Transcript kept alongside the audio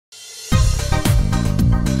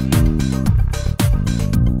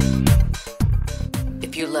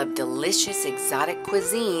love delicious exotic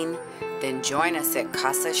cuisine? Then join us at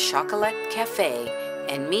Casa Chocolat Cafe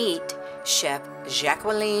and meet Chef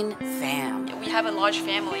Jacqueline Pham. We have a large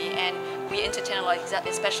family and we entertain a lot,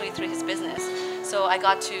 especially through his business. So I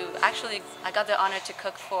got the honor to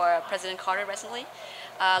cook for President Carter recently.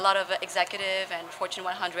 A lot of executive and Fortune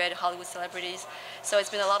 100 Hollywood celebrities. So it's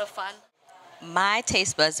been a lot of fun. My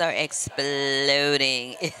taste buds are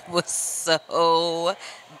exploding. It was so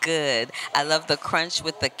good. I love the crunch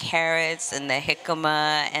with the carrots and the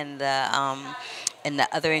jicama and the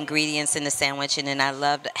other ingredients in the sandwich, and then I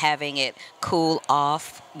loved having it cool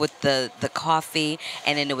off with the coffee,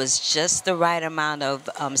 and then it was just the right amount of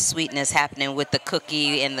sweetness happening with the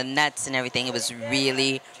cookie and the nuts and everything. It was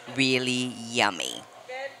really, really yummy.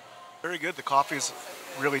 Very good. The coffee's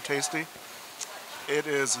really tasty. It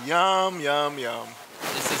is yum, yum, yum.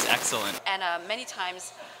 This is excellent. And many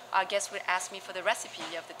times our guests would ask me for the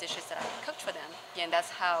recipe of the dishes that I cooked for them. And that's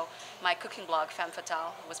how my cooking blog, Pham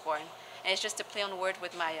was born. And it's just a play on word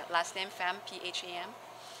with my last name, Pham, P-H-A-M.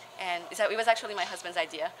 And it was actually my husband's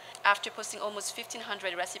idea. After posting almost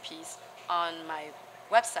 1,500 recipes on my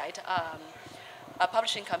website, a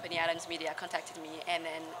publishing company, Adams Media, contacted me and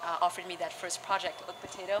then offered me that first project, Oat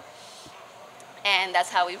Potato. And that's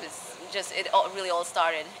how it really all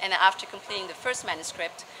started. And after completing the first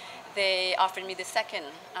manuscript, they offered me the second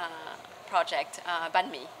project, Banh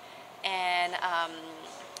Mi. And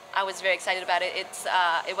I was very excited about it.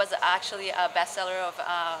 It was actually a bestseller of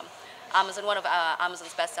Amazon, one of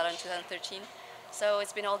Amazon's bestseller in 2013. So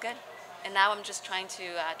it's been all good. And now I'm just trying to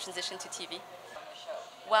transition to TV.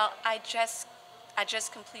 Well, I just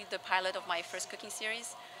completed the pilot of my first cooking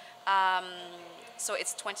series. So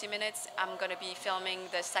it's 20 minutes. I'm going to be filming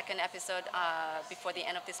the second episode before the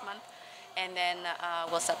end of this month. And then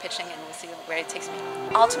we'll start pitching and we'll see where it takes me.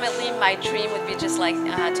 Ultimately, my dream would be just like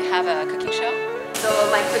to have a cooking show. So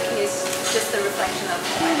my cooking is just a reflection of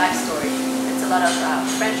my life story. It's a lot of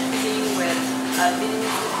French cuisine with Vietnamese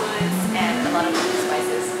influence and a lot of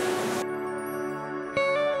spices.